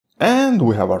And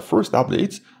we have our first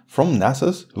updates from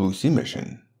NASA's Lucy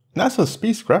mission. NASA's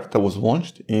spacecraft that was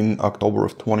launched in October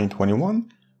of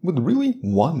 2021 with really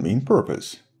one main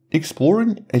purpose: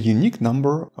 exploring a unique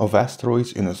number of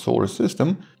asteroids in the solar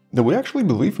system that we actually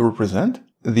believe represent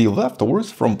the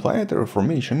leftovers from planetary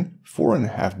formation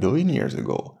 4.5 billion years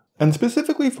ago, and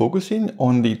specifically focusing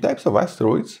on the types of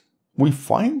asteroids we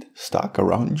find stuck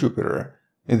around Jupiter,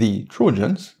 the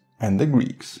Trojans and the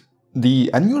Greeks. The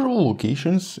unusual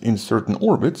locations in certain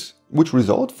orbits, which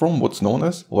result from what's known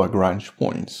as Lagrange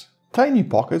points, tiny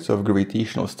pockets of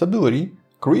gravitational stability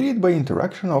created by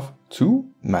interaction of two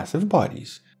massive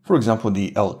bodies. For example,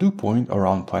 the L2 point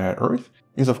around planet Earth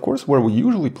is of course where we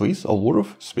usually place a lot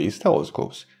of space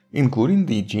telescopes, including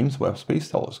the James Webb Space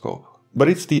Telescope. But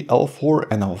it's the L4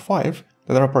 and L5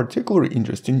 that are particularly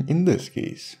interesting in this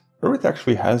case. Earth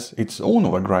actually has its own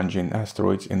Lagrangian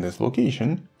asteroids in this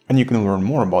location, and you can learn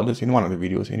more about this in one of the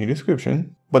videos in the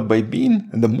description. But by being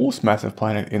the most massive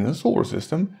planet in the solar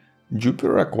system,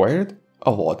 Jupiter acquired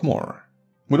a lot more.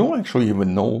 We don't actually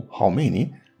even know how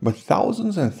many, but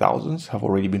thousands and thousands have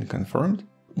already been confirmed,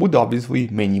 with obviously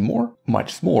many more,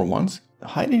 much smaller ones,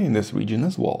 hiding in this region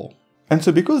as well. And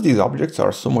so because these objects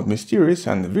are somewhat mysterious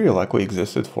and very likely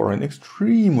existed for an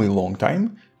extremely long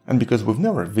time, and because we've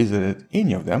never visited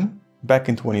any of them, back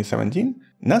in 2017,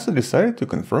 NASA decided to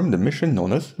confirm the mission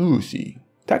known as Lucy,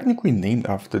 technically named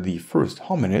after the first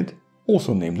hominid,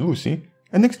 also named Lucy,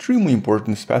 an extremely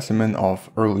important specimen of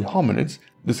early hominids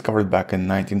discovered back in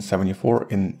 1974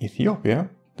 in Ethiopia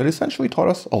that essentially taught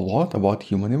us a lot about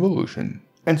human evolution.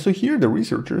 And so here the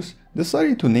researchers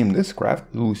decided to name this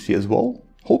craft Lucy as well,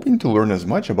 hoping to learn as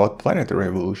much about planetary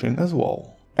evolution as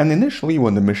well. And initially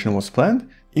when the mission was planned,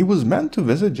 it was meant to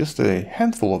visit just a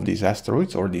handful of these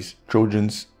asteroids, or these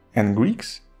Trojans and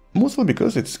Greeks, mostly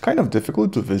because it's kind of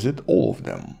difficult to visit all of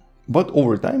them. But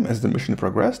over time, as the mission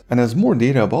progressed and as more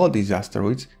data about these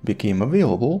asteroids became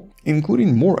available,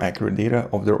 including more accurate data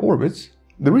of their orbits,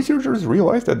 the researchers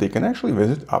realized that they can actually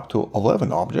visit up to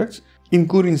 11 objects,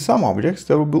 including some objects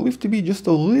that were believed to be just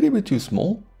a little bit too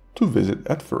small to visit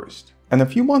at first. And a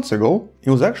few months ago, it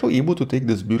was actually able to take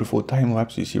this beautiful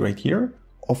time-lapse you see right here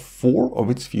of 4 of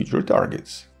its future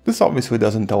targets. This obviously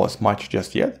doesn't tell us much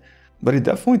just yet, but it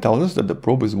definitely tells us that the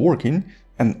probe is working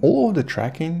and all of the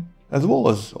tracking, as well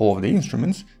as all of the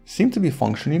instruments, seem to be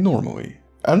functioning normally.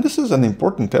 And this is an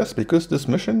important test because this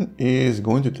mission is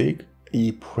going to take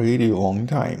a pretty long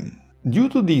time. Due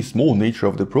to the small nature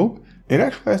of the probe, it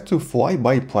actually has to fly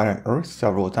by planet Earth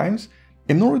several times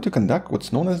in order to conduct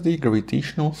what's known as the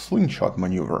gravitational slingshot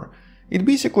maneuver. It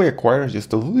basically acquires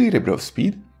just a little bit of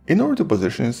speed in order to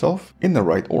position itself in the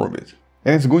right orbit.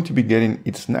 And it's going to be getting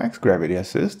its next gravity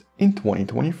assist in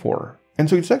 2024. And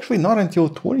so it's actually not until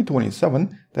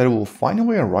 2027 that it will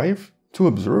finally arrive to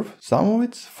observe some of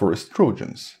its first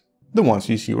Trojans, the ones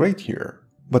you see right here.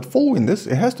 But following this,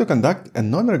 it has to conduct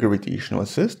another gravitational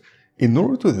assist in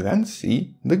order to then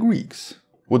see the Greeks,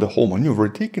 with the whole maneuver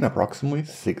taking approximately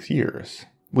 6 years,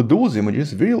 with those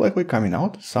images very likely coming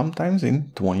out sometimes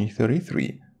in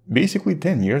 2033, basically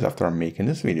 10 years after I'm making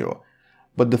this video.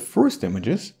 But the first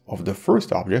images of the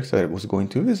first objects that it was going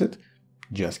to visit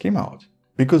just came out.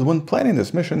 Because when planning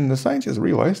this mission, the scientists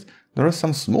realized there are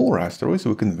some smaller asteroids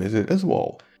we can visit as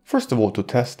well. First of all, to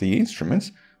test the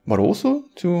instruments, but also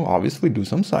to obviously do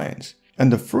some science.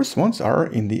 And the first ones are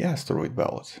in the asteroid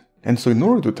belt. And so in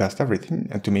order to test everything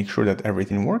and to make sure that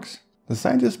everything works, the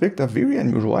scientists picked a very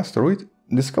unusual asteroid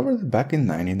discovered back in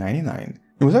 1999.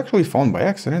 It was actually found by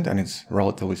accident and it's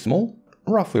relatively small,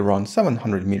 roughly around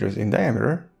 700 meters in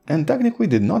diameter, and technically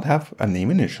did not have a name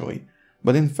initially.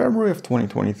 But in February of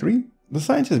 2023, the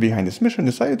scientists behind this mission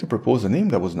decided to propose a name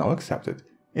that was now accepted.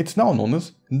 It's now known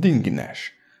as Dinkinesh,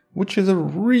 which is a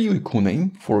really cool name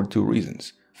for 2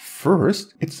 reasons.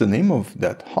 First, it's the name of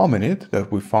that hominid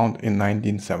that we found in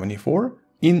 1974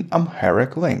 in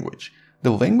Amharic language,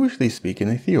 the language they speak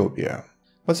in Ethiopia.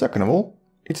 But second of all,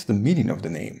 it's the meaning of the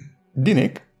name.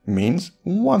 Dinik means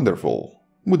wonderful,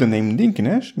 with the name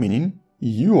Dinkinesh meaning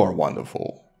you are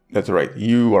wonderful. That's right,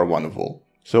 you are wonderful.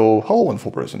 So hello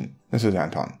wonderful person, this is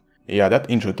Anton. Yeah, that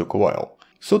intro took a while.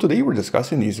 So today we're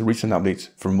discussing these recent updates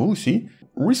from Lucy,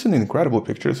 recent incredible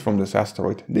pictures from this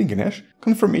asteroid Dinkinesh,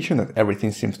 confirmation that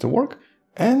everything seems to work,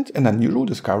 and an unusual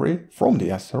discovery from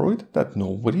the asteroid that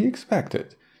nobody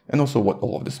expected, and also what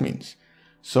all of this means.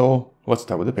 So let's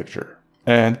start with the picture.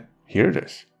 And here it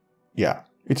is. Yeah,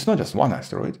 it's not just one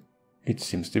asteroid, it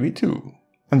seems to be 2.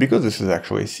 And because this is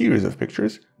actually a series of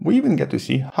pictures, we even get to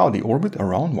see how they orbit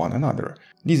around one another.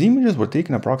 These images were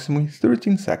taken approximately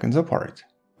 13 seconds apart.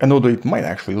 And although it might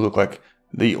actually look like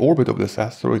the orbit of this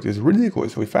asteroid is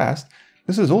ridiculously fast,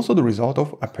 This is also the result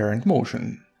of apparent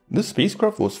motion. This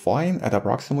spacecraft was flying at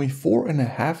approximately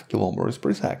 4.5 kilometers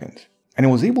per second, and it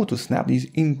was able to snap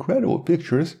these incredible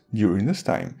pictures during this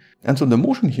time. And so the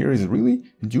motion here is really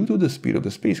due to the speed of the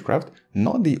spacecraft,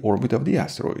 not the orbit of the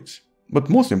asteroids. But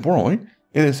most importantly,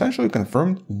 it essentially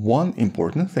confirmed one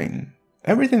important thing.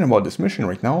 Everything about this mission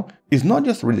right now is not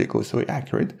just ridiculously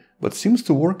accurate, but seems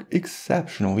to work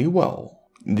exceptionally well.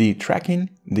 The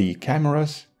tracking, the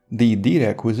cameras, the data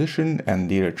acquisition and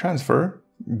data transfer,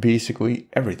 basically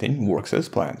everything works as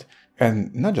planned.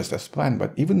 And not just as planned,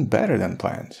 but even better than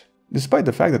planned. Despite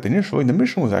the fact that initially the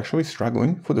mission was actually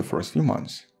struggling for the first few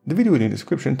months. The video in the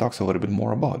description talks a little bit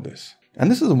more about this. And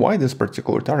this is why this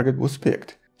particular target was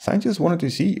picked. Scientists wanted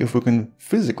to see if we can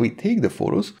physically take the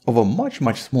photos of a much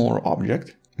smaller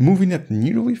object moving at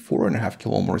nearly 4.5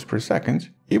 kilometers per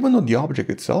second, even though the object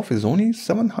itself is only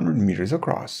 700 meters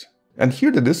across. And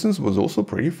here the distance was also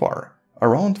pretty far,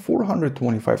 around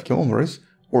 425 kilometers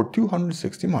or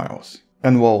 260 miles.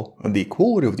 And well, the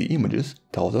quality of the images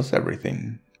tells us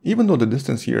everything. Even though the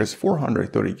distance here is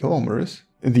 430 kilometers,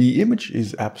 the image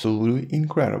is absolutely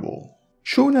incredible,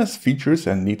 showing us features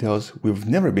and details we've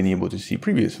never been able to see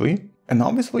previously, and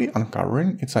obviously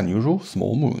uncovering its unusual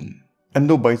small moon. And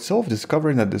though by itself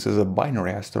discovering that this is a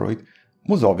binary asteroid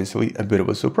was obviously a bit of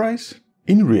a surprise,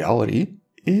 in reality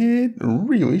it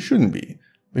really shouldn't be,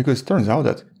 because it turns out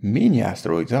that many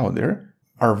asteroids out there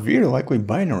are very likely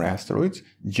binary asteroids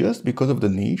just because of the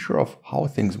nature of how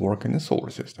things work in the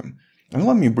solar system. And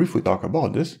let me briefly talk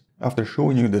about this after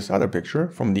showing you this other picture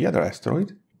from the other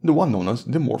asteroid, the one known as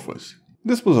Dimorphos.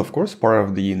 This was of course part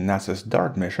of the NASA's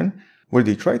DART mission, where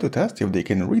they try to test if they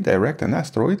can redirect an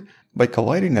asteroid by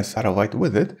colliding a satellite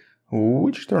with it,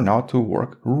 which turned out to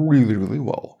work really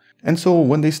well. And so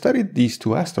when they studied these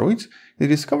two asteroids, they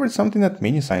discovered something that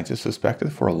many scientists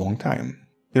suspected for a long time.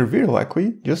 They're very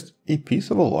likely just a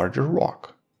piece of a larger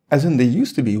rock. As in, they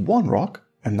used to be one rock,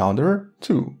 and now there are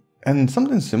two. And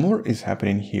something similar is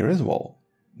happening here as well.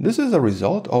 This is a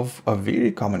result of a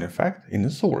very common effect in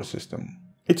the solar system.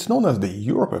 It's known as the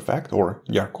YORP effect or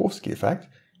Yarkovsky effect.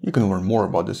 You can learn more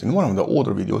about this in one of the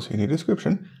older videos in the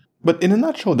description. But in a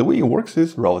nutshell, the way it works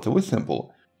is relatively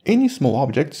simple. Any small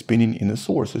object spinning in the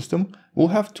solar system will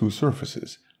have two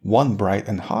surfaces, one bright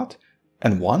and hot,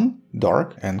 and one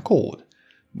dark and cold.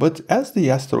 But as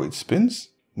the asteroid spins,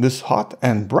 this hot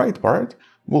and bright part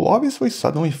will obviously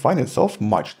suddenly find itself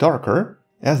much darker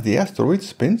as the asteroid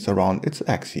spins around its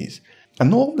axis.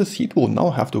 And all of this heat will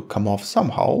now have to come off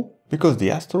somehow, because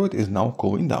the asteroid is now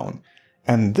cooling down.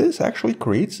 And this actually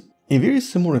creates a very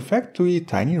similar effect to a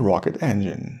tiny rocket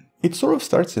engine. It sort of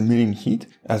starts emitting heat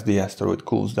as the asteroid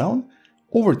cools down,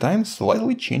 over time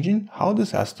slightly changing how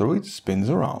this asteroid spins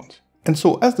around. And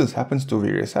so as this happens to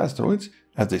various asteroids,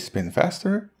 as they spin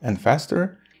faster,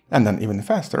 and then even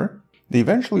faster, they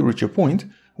eventually reach a point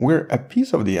where a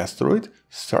piece of the asteroid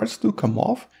starts to come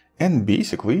off and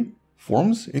basically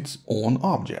forms its own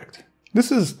object.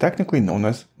 This is technically known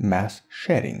as mass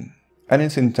shedding. And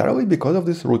it's entirely because of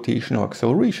this rotational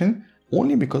acceleration,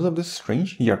 only because of this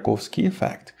strange Yarkovsky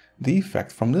effect, the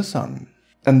effect from the sun.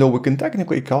 And though we can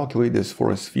technically calculate this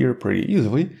for a sphere pretty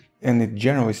easily, and it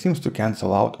generally seems to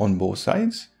cancel out on both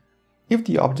sides, if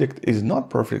the object is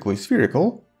not perfectly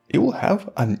spherical, it will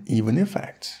have uneven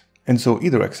effects, and so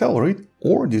either accelerate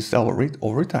or decelerate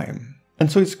over time.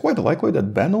 And so it's quite likely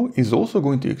that Bennu is also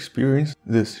going to experience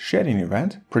this shedding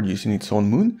event, producing its own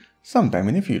moon, sometime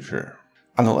in the future.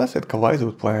 Unless it collides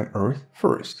with planet Earth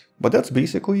first. But that's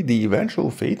basically the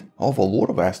eventual fate of a lot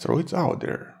of asteroids out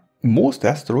there. Most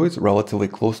asteroids relatively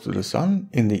close to the Sun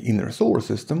in the inner solar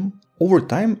system over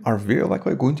time are very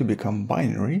likely going to become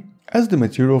binary as the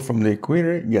material from the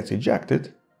equator gets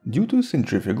ejected due to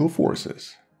centrifugal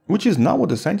forces, which is now what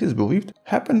the scientists believed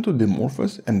happened to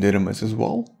Dimorphos and Didymus as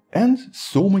well, and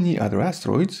so many other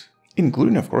asteroids,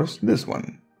 including of course this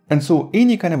one. And so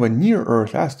any kind of a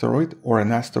near-Earth asteroid or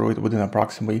an asteroid within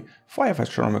approximately 5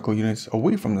 astronomical units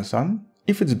away from the Sun,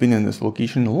 if it's been in this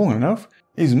location long enough,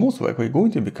 is most likely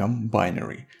going to become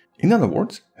binary. In other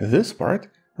words, this part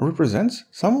represents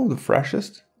some of the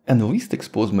freshest and least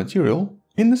exposed material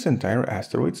in this entire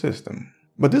asteroid system.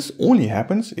 But this only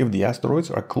happens if the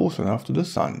asteroids are close enough to the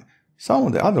Sun. Some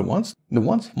of the other ones, the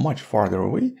ones much farther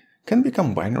away, can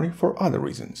become binary for other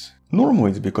reasons.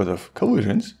 Normally it's because of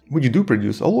collisions, which do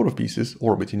produce a lot of pieces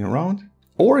orbiting around,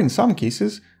 or in some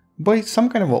cases by some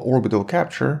kind of an orbital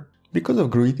capture because of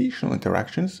gravitational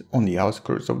interactions on the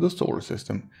outskirts of the solar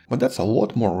system. But that's a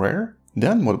lot more rare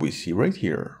than what we see right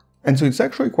here. And so it's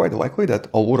actually quite likely that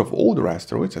a lot of older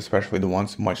asteroids, especially the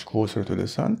ones much closer to the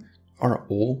Sun, are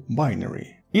all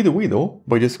binary. Either way though,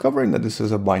 by discovering that this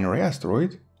is a binary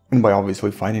asteroid, And by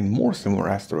obviously finding more similar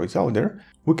asteroids out there,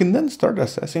 we can then start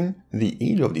assessing the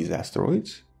age of these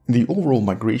asteroids, the overall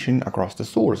migration across the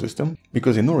solar system,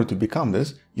 because in order to become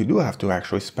this, you do have to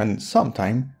actually spend some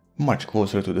time much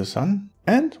closer to the Sun,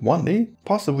 and one day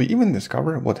possibly even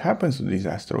discover what happens to these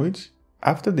asteroids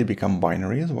after they become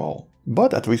binary as well.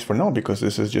 But at least for now, because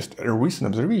this is just a recent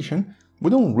observation, we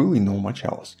don't really know much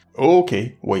else.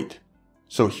 Okay, wait.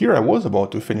 So here I was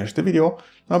about to finish the video,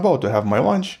 about to have my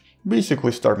lunch,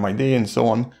 basically start my day and so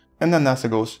on, and then NASA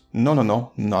goes,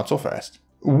 no, not so fast.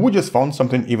 We just found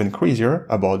something even crazier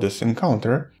about this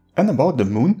encounter and about the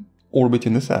moon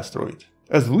orbiting this asteroid.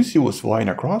 As Lucy was flying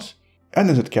across, and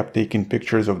as it kept taking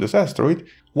pictures of this asteroid,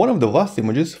 one of the last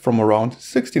images from around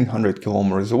 1600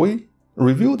 kilometers away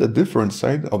revealed a different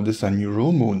side of this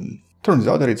unusual moon. Turns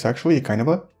out that it's actually a kind of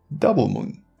a double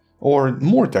moon, or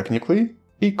more technically,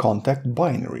 a contact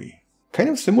binary. Kind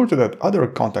of similar to that other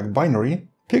contact binary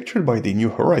pictured by the New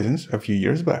Horizons a few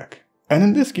years back. And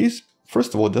in this case,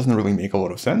 first of all, it doesn't really make a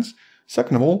lot of sense,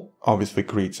 second of all, obviously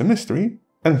creates a mystery,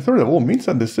 and third of all, means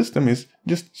that the system is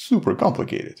just super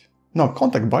complicated. Now,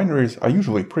 contact binaries are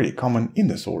usually pretty common in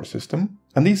the solar system,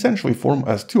 and they essentially form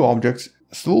as two objects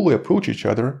slowly approach each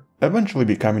other, eventually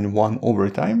becoming one over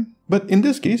time, but in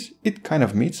this case, it kind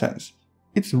of made sense.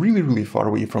 It's really far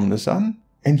away from the Sun,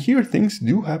 and here things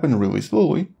do happen really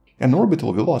slowly, and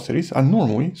orbital velocities are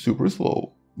normally super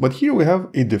slow. But here we have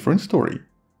a different story.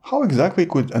 How exactly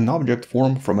could an object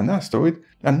form from an asteroid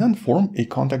and then form a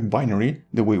contact binary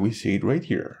the way we see it right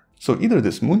here? So either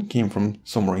this moon came from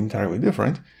somewhere entirely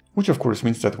different, which of course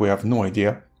means that we have no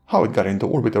idea how it got into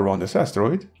orbit around this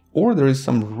asteroid, or there is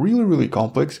some really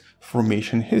complex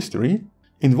formation history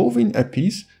involving a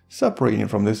piece separating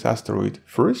from this asteroid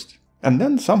first, and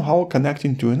then somehow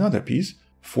connecting to another piece,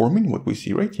 forming what we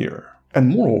see right here. And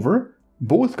moreover,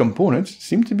 both components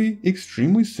seem to be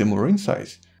extremely similar in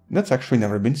size. That's actually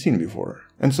never been seen before.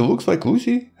 And so looks like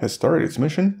Lucy has started its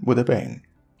mission with a bang.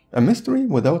 A mystery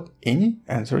without any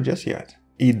answer just yet.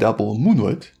 A double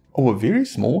moonlet of a very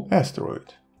small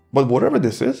asteroid. But whatever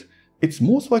this is, it's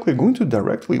most likely going to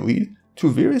directly lead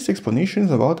to various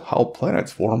explanations about how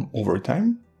planets form over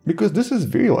time, because this is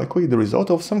very likely the result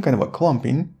of some kind of a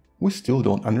clumping we still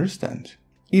don't understand.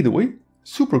 Either way,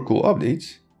 super cool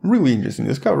updates, really interesting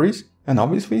discoveries, and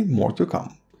obviously more to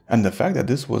come. And the fact that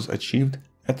this was achieved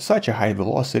at such a high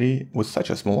velocity with such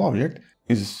a small object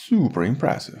is super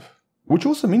impressive. Which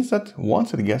also means that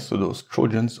once it gets to those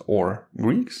Trojans or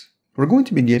Greeks, we're going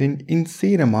to be getting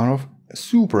insane amount of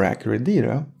super accurate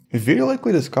data, very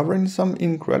likely discovering some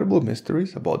incredible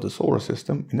mysteries about the solar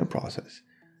system in the process.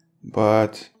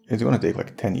 But it's gonna take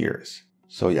like 10 years.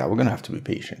 So yeah, we're gonna have to be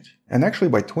patient. And actually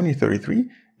by 2033,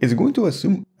 it's going to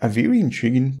assume a very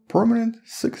intriguing permanent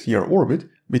 6-year orbit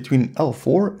between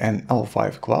L4 and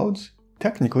L5 clouds,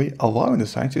 technically allowing the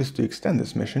scientists to extend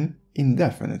this mission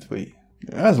indefinitely.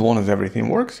 As long as everything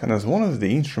works and as long as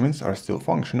the instruments are still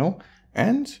functional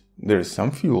and there's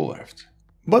some fuel left.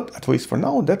 But at least for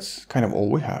now, that's kind of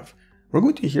all we have. We're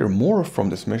going to hear more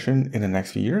from this mission in the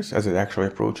next few years as it actually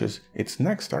approaches its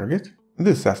next target,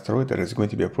 this asteroid that is going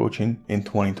to be approaching in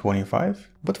 2025,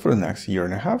 but for the next year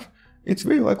and a half, it's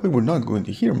very likely we're not going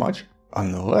to hear much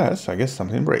unless, I guess,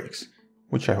 something breaks,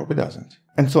 which I hope it doesn't.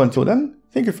 And so until then,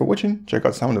 thank you for watching, check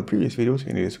out some of the previous videos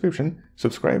in the description,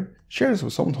 subscribe, share this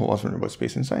with someone who loves learning about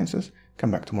space and sciences,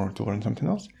 come back tomorrow to learn something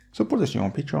else, support this channel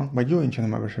on Patreon by joining channel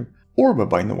membership, or by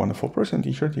buying the Wonderful Person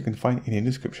t-shirt you can find in the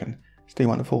description. Stay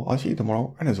wonderful, I'll see you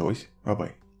tomorrow, and as always, bye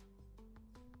bye.